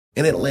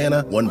In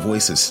Atlanta, one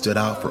voice has stood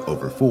out for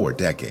over 4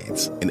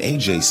 decades. An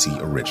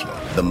AJC original,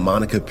 The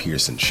Monica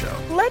Pearson Show.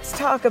 Let's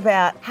talk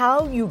about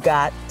how you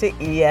got to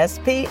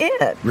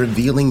ESPN.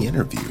 Revealing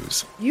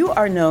interviews. You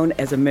are known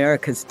as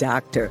America's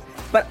doctor,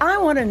 but I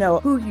want to know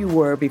who you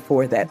were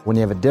before that. When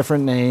you have a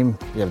different name,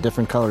 you have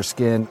different color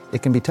skin,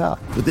 it can be tough.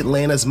 With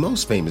Atlanta's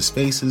most famous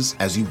faces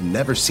as you've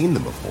never seen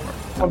them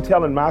before. I'm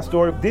telling my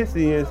story. This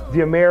is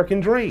the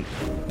American dream.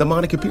 The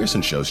Monica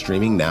Pearson Show,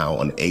 streaming now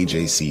on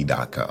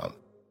AJC.com.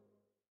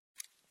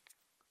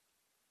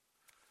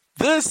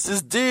 This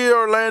is D.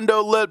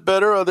 Orlando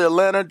Ledbetter of the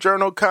Atlanta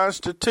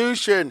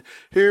Journal-Constitution,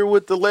 here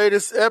with the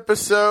latest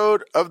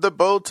episode of the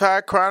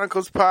Bowtie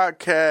Chronicles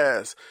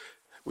podcast.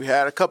 We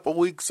had a couple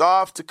weeks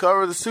off to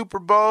cover the Super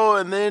Bowl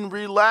and then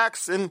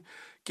relax and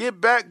get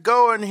back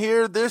going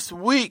here this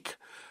week.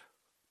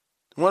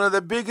 One of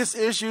the biggest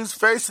issues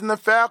facing the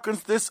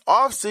Falcons this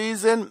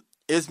offseason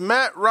is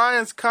Matt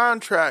Ryan's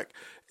contract.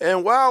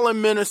 And while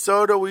in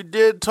Minnesota, we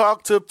did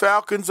talk to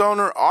Falcons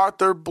owner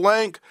Arthur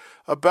Blank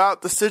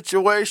about the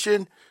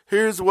situation.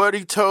 Here's what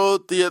he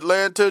told the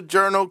Atlanta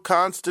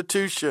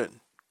Journal-Constitution.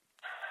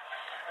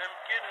 And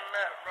getting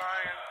Matt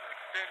Ryan's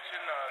extension,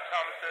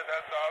 Thomas said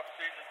that's the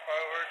off-season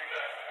priority.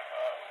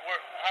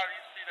 How do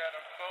you see that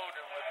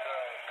unfolding with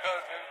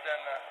Cousins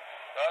and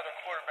the other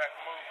quarterback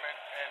movement?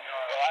 And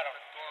well, I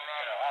don't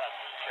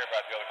care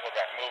about the other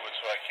quarterback movements.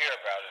 What I care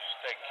about is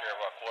taking care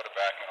of our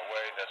quarterback in a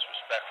way that's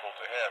respectful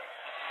to him.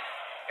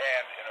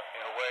 And in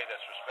a way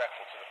that's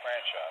respectful to the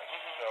franchise.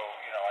 So,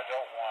 I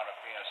don't want to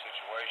be in a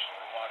situation.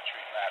 We want to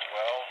treat Matt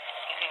well.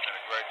 He's been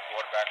a great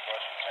quarterback for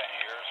us for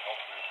 10 years.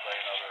 Hopefully he'll play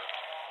another.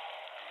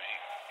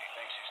 He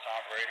thinks he's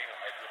Tom Brady, or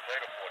maybe he'll play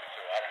to 42.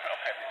 I don't know.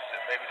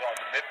 Maybe he's on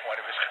the midpoint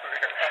of his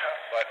career.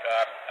 But,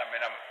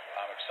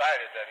 I'm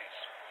excited that he's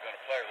going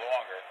to play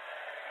longer.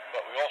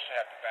 But we also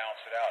have to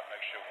balance it out and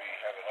make sure we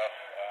have enough,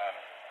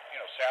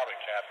 salary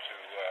cap to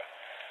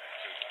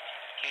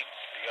keep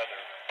the other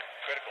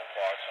critical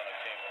parts on the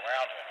team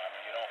around him.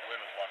 You don't win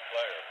with one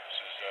player.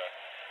 This is,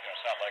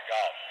 it's not like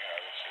golf.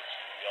 It's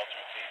the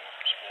ultimate team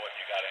sport.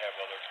 You got to have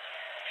other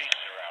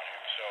pieces around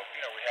him. So,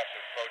 we have to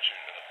approach it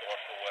in a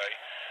thoughtful way.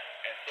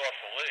 And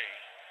thoughtfully,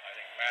 I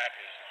think Matt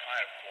is the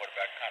kind of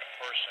quarterback, kind of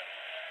person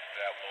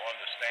that will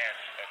understand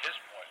at this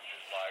point in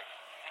his life.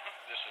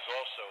 This is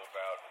also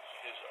about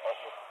his,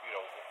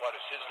 what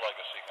is his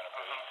legacy going to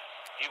be?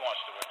 He wants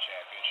to win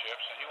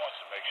championships, and he wants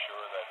to make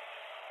sure that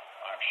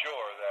I'm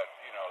sure that,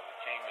 the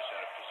team is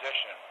in a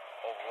position,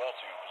 overall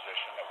team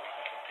position, that we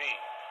can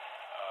compete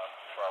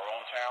for our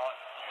own talent,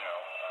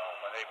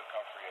 when they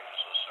become free agents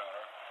a little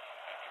sooner,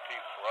 and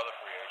compete for other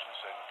free agents,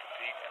 and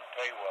compete and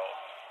pay well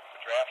for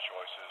draft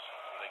choices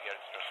when they get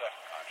into their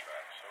second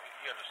contract. So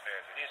he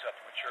understands it. He's up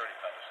to maturity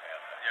to understand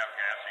that. Yeah, I was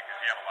going to ask you, because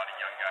you have a lot of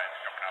young guys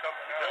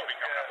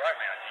coming up Right.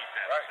 on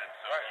defense. Right. And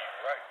so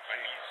Right. But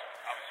he's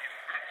obviously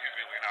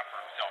looking out for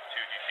himself,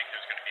 too. Do you think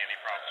there's going to be any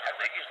problems? I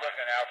think he's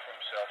looking out for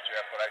himself,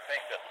 Jeff, but I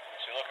think that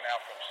if you're looking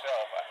out for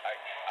himself,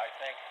 I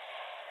think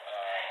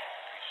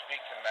you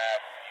speak to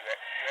Matt,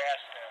 you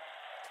ask him,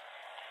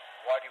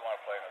 why do you want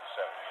to play another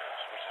 7 years,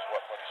 which is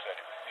what he said,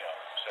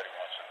 said he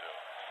wants to do.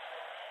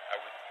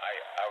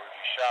 I would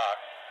be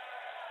shocked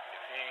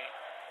if he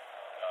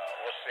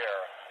or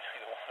Sarah,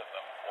 either one of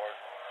them, or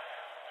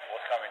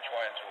forthcoming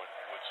twins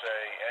would say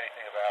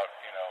anything about,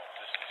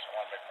 this is, I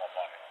want to make more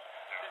money.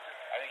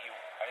 I think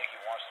he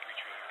wants to be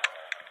treated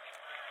well,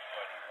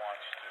 but he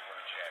wants to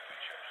win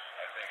championships.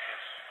 I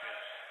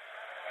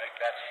think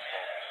that's his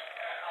focus.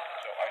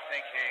 So I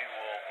think he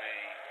will be,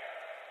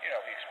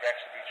 he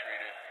expects to be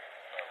treated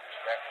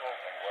respectful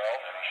and well,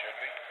 and he should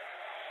be.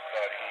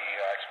 But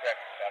I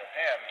expect out of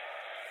him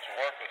to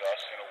work with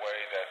us in a way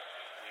that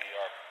the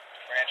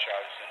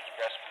franchise is in its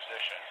best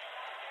position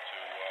to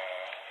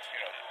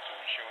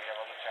ensure we have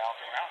other talent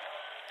around him.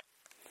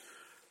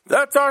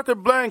 That's Arthur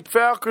Blank,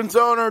 Falcons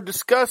owner,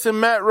 discussing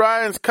Matt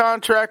Ryan's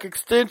contract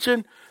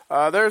extension.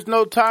 There's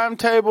no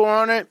timetable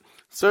on it.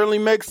 Certainly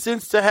makes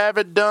sense to have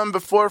it done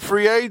before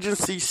free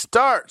agency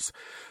starts.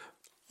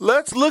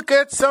 Let's look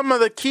at some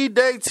of the key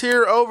dates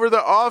here over the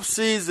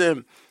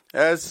offseason.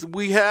 As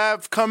we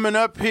have coming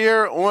up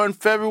here on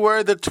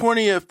February the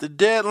 20th, the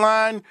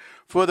deadline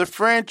for the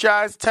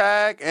franchise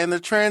tag and the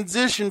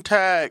transition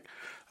tag.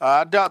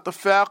 I doubt the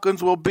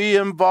Falcons will be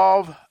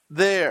involved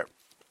there.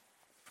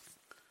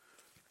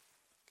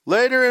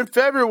 Later in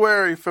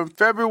February, from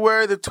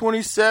February the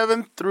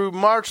 27th through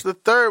March the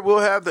 3rd, we'll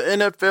have the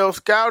NFL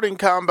Scouting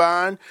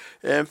Combine,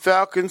 and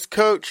Falcons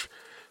coach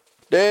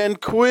Dan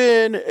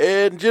Quinn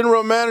and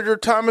General Manager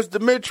Thomas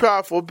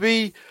Dimitroff will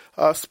be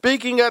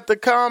speaking at the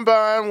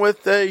Combine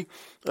with a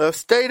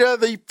State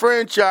of the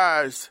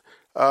Franchise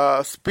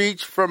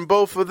speech from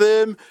both of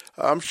them.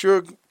 I'm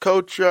sure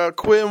Coach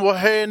Quinn will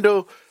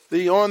handle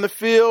the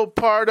on-the-field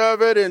part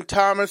of it, and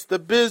Thomas the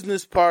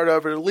business part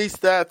of it. At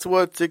least that's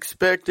what's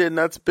expected, and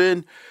that's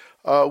been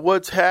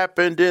what's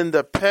happened in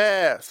the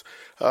past.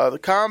 The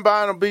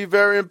Combine will be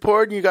very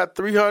important. You got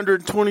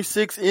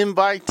 326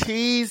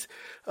 invitees,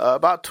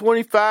 about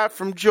 25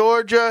 from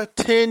Georgia,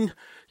 10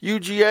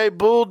 UGA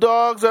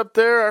Bulldogs up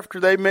there after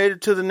they made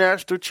it to the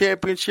national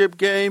championship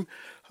game.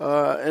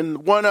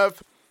 And one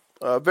of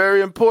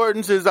very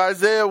importance is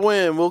Isaiah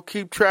Wynn. We'll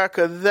keep track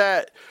of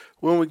that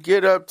when we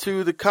get up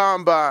to the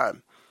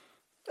Combine.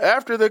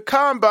 After the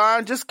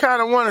Combine, just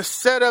kind of want to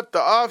set up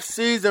the off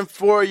season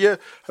for you.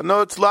 I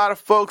know it's a lot of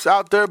folks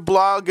out there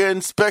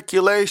blogging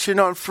speculation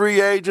on free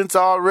agents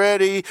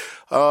already,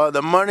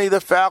 the money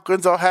the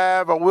Falcons will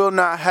have or will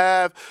not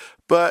have.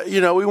 But,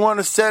 we want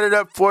to set it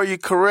up for you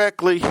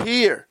correctly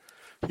here.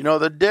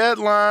 The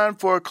deadline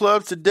for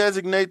clubs to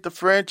designate the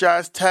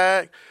franchise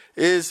tag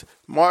is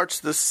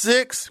March the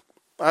 6th.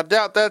 I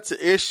doubt that's an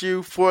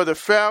issue for the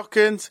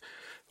Falcons.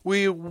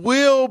 We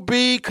will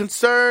be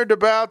concerned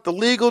about the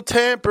legal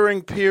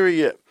tampering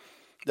period.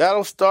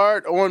 That'll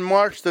start on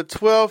March the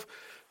 12th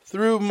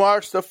through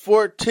March the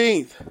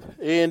 14th.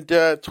 And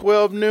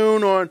 12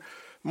 noon on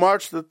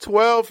March the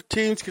 12th,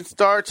 teams can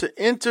start to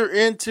enter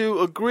into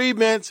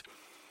agreements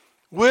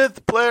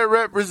with player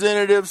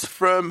representatives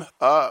from,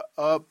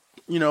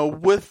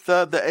 with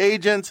the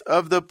agents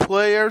of the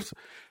players.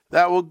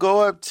 That will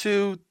go up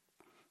to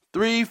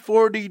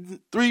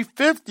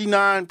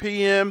 3:59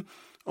 p.m.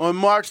 on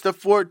March the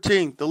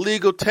 14th, the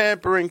legal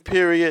tampering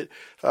period.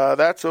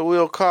 That's what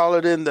we'll call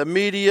it in the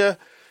media.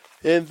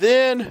 And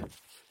then,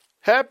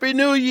 Happy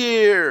New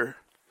Year!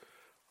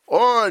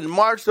 On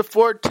March the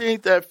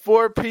 14th at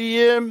 4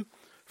 p.m.,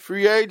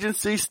 free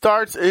agency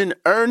starts in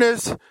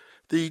earnest.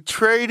 The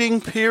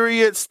trading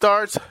period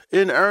starts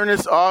in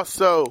earnest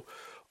also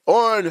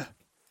on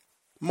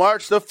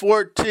March the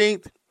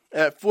 14th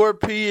at 4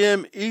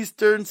 p.m.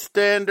 Eastern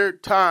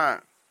Standard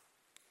Time.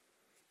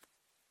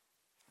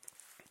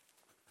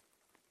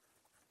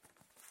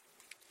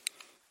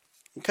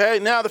 Okay,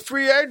 now the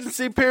free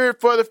agency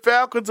period for the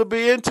Falcons will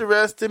be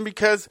interesting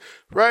because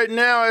right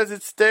now as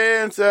it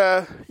stands,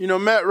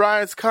 Matt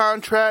Ryan's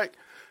contract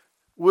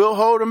will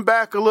hold him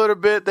back a little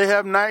bit. They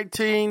have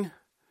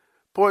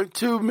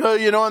 $19.2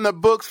 million on the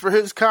books for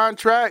his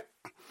contract.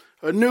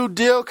 A new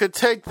deal could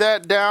take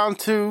that down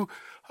to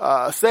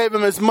save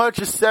him as much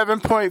as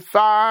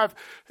 $7.5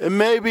 and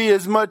maybe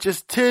as much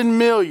as $10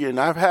 million.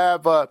 I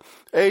have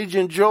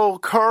agent Joel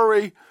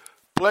Corey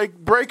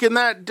breaking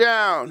that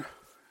down.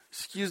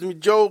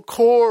 Joel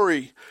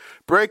Corey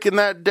breaking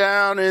that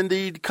down in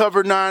the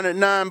Cover 9 at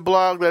 9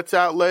 blog that's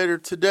out later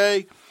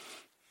today.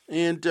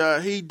 And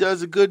he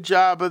does a good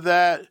job of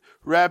that,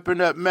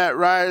 wrapping up Matt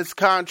Ryan's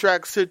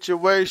contract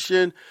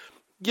situation.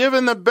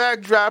 Given the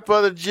backdrop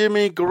of the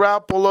Jimmy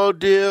Garoppolo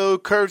deal,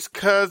 Kirk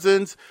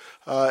Cousins,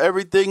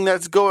 everything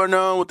that's going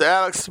on with the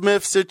Alex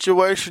Smith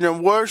situation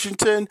in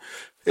Washington,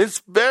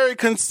 it's very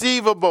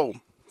conceivable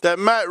that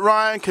Matt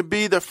Ryan could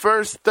be the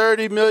first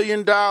 $30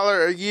 million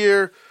a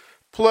year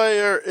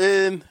player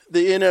in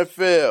the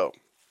NFL.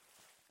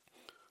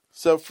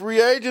 So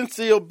free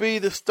agency will be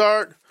the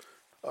start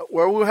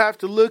where we'll have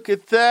to look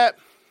at that.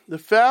 The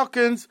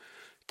Falcons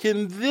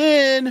can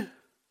then,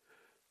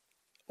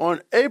 on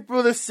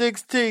April the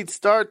 16th,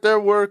 start their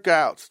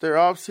workouts, their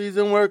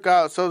off-season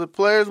workouts. So the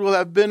players will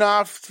have been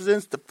off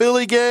since the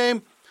Philly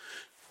game,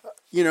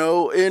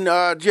 in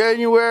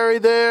January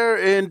there,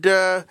 and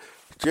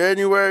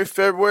January,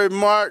 February,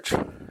 March,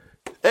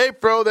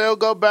 April, they'll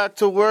go back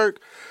to work,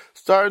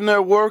 starting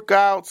their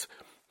workouts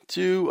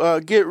to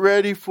get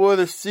ready for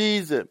the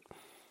season.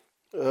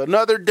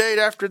 Another date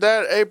after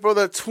that, April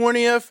the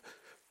 20th,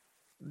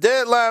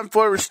 deadline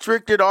for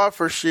restricted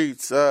offer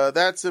sheets.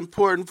 That's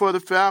important for the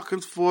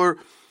Falcons for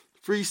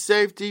free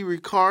safety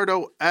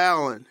Ricardo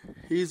Allen.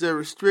 He's a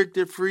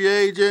restricted free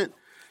agent,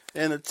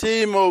 and the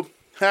team will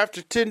have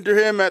to tender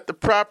him at the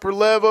proper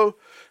level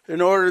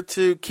in order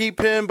to keep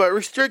him. But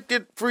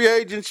restricted free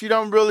agents, you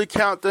don't really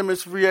count them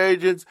as free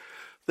agents.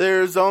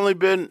 There's only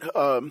been,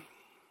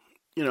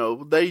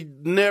 they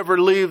never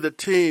leave the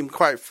team,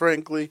 quite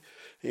frankly.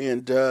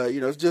 And,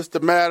 it's just a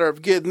matter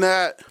of getting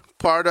that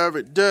part of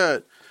it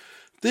done.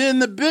 Then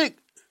the big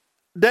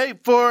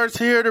date for us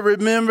here to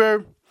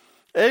remember,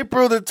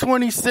 April the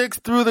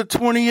 26th through the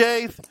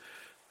 28th,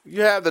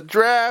 you have the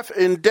draft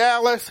in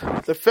Dallas.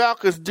 The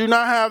Falcons do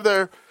not have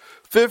their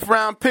 5th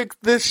round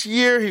pick this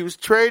year. He was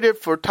traded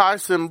for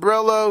Tyson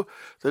Brello,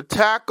 the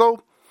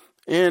tackle.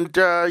 And,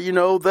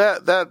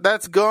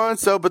 that's gone.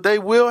 But they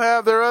will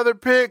have their other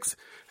picks,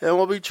 and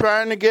we'll be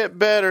trying to get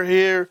better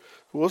here.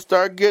 We'll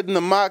start getting the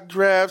mock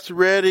drafts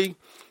ready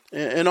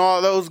and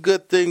all those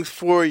good things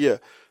for you.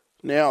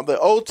 Now, the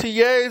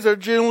OTAs are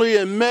generally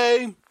in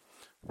May,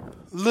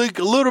 a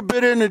little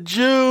bit into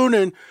June,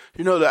 and,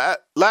 the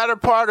latter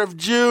part of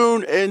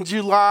June and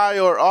July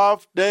are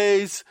off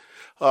days,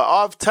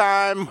 off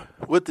time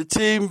with the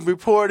team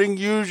reporting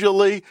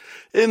usually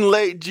in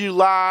late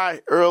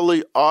July,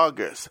 early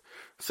August.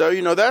 So,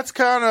 that's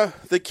kind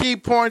of the key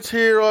points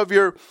here of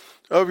your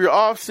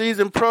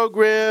off-season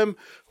program.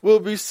 We'll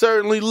be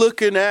certainly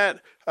looking at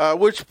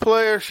which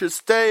players should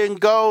stay and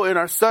go in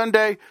our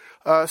Sunday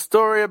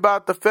story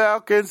about the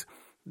Falcons.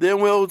 Then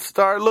we'll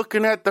start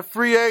looking at the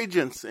free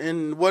agents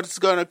and what it's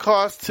going to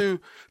cost to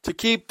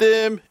keep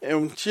them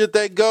and should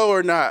they go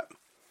or not.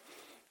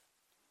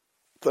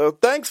 So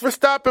thanks for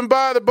stopping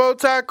by the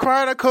Bowtie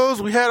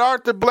Chronicles. We had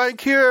Arthur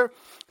Blank here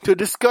to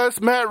discuss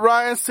Matt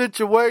Ryan's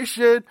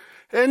situation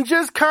and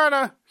just kind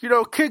of,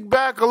 kick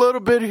back a little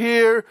bit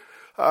here,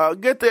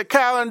 get the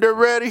calendar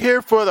ready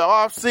here for the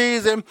off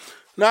season.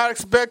 Not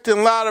expecting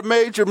a lot of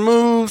major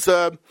moves.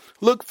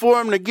 Look for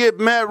him to get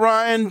Matt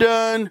Ryan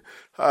done.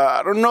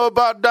 I don't know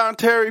about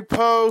Dontari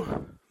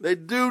Poe. They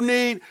do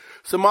need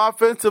some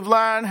offensive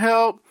line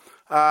help.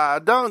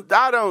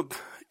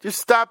 Just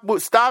stop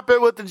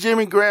it with the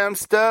Jimmy Graham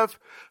stuff.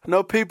 I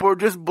know people are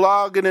just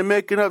blogging and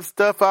making up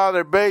stuff out of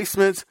their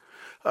basements.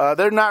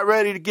 They're not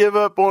ready to give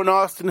up on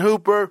Austin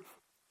Hooper.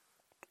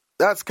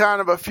 That's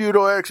kind of a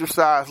futile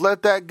exercise.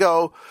 Let that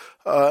go.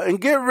 And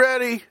get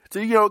ready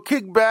to,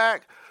 kick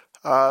back.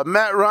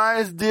 Matt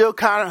Ryan's deal,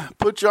 kind of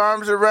put your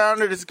arms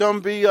around it. It's going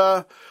to be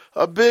a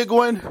big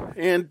one.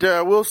 And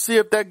we'll see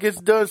if that gets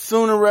done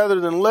sooner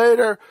rather than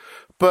later.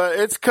 But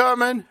it's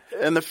coming.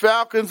 And the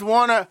Falcons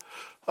want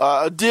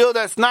a deal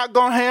that's not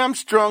going to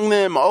hamstring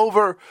them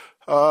over,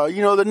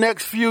 the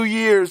next few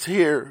years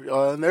here.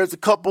 And there's a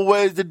couple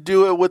ways to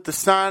do it with the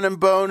signing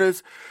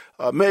bonus,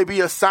 maybe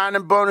a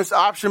signing bonus,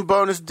 option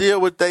bonus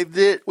deal, which they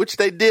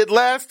did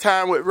last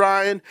time with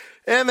Ryan,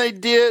 and they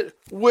did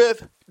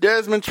with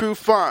Desmond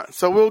Trufant.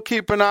 So we'll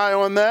keep an eye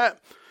on that.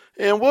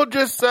 And we'll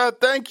just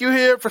thank you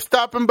here for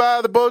stopping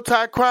by the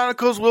Bowtie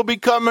Chronicles. We'll be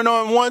coming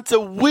on once a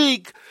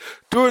week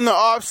during the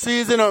off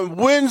season on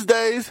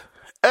Wednesdays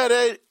at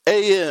 8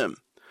 a.m.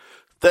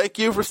 Thank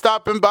you for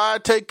stopping by.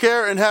 Take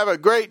care and have a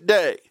great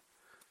day.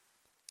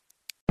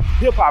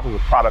 Hip-hop is a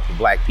product of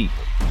black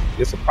people.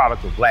 It's a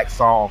product of black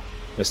song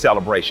and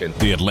celebration.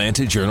 The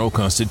Atlanta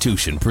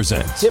Journal-Constitution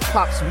presents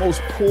hip-hop's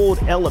most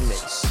pulled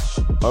elements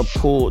are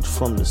pulled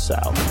from the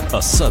South.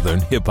 A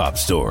Southern hip-hop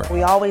story.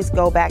 We always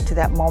go back to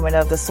that moment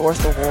of the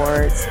Source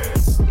Awards.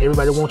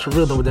 Everybody wants your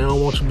rhythm, but they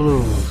don't want your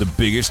blues. The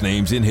biggest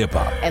names in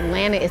hip-hop.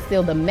 Atlanta is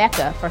still the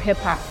mecca for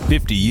hip-hop.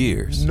 50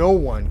 years. No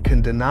one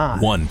can deny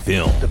one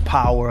film. The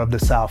power of the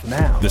South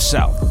now. The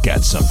South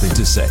got something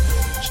to say.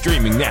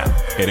 Streaming now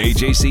at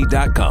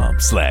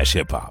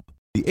ajc.com/hiphop.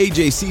 The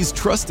AJC's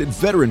trusted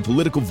veteran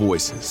political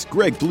voices,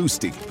 Greg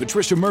Bluestein,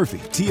 Patricia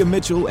Murphy, Tia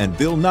Mitchell, and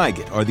Bill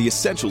Nighet, are the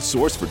essential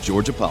source for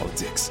Georgia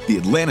politics. The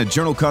Atlanta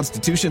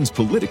Journal-Constitution's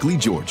Politically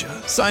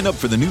Georgia. Sign up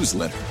for the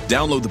newsletter,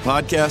 download the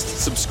podcast,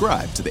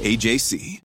 subscribe to the AJC.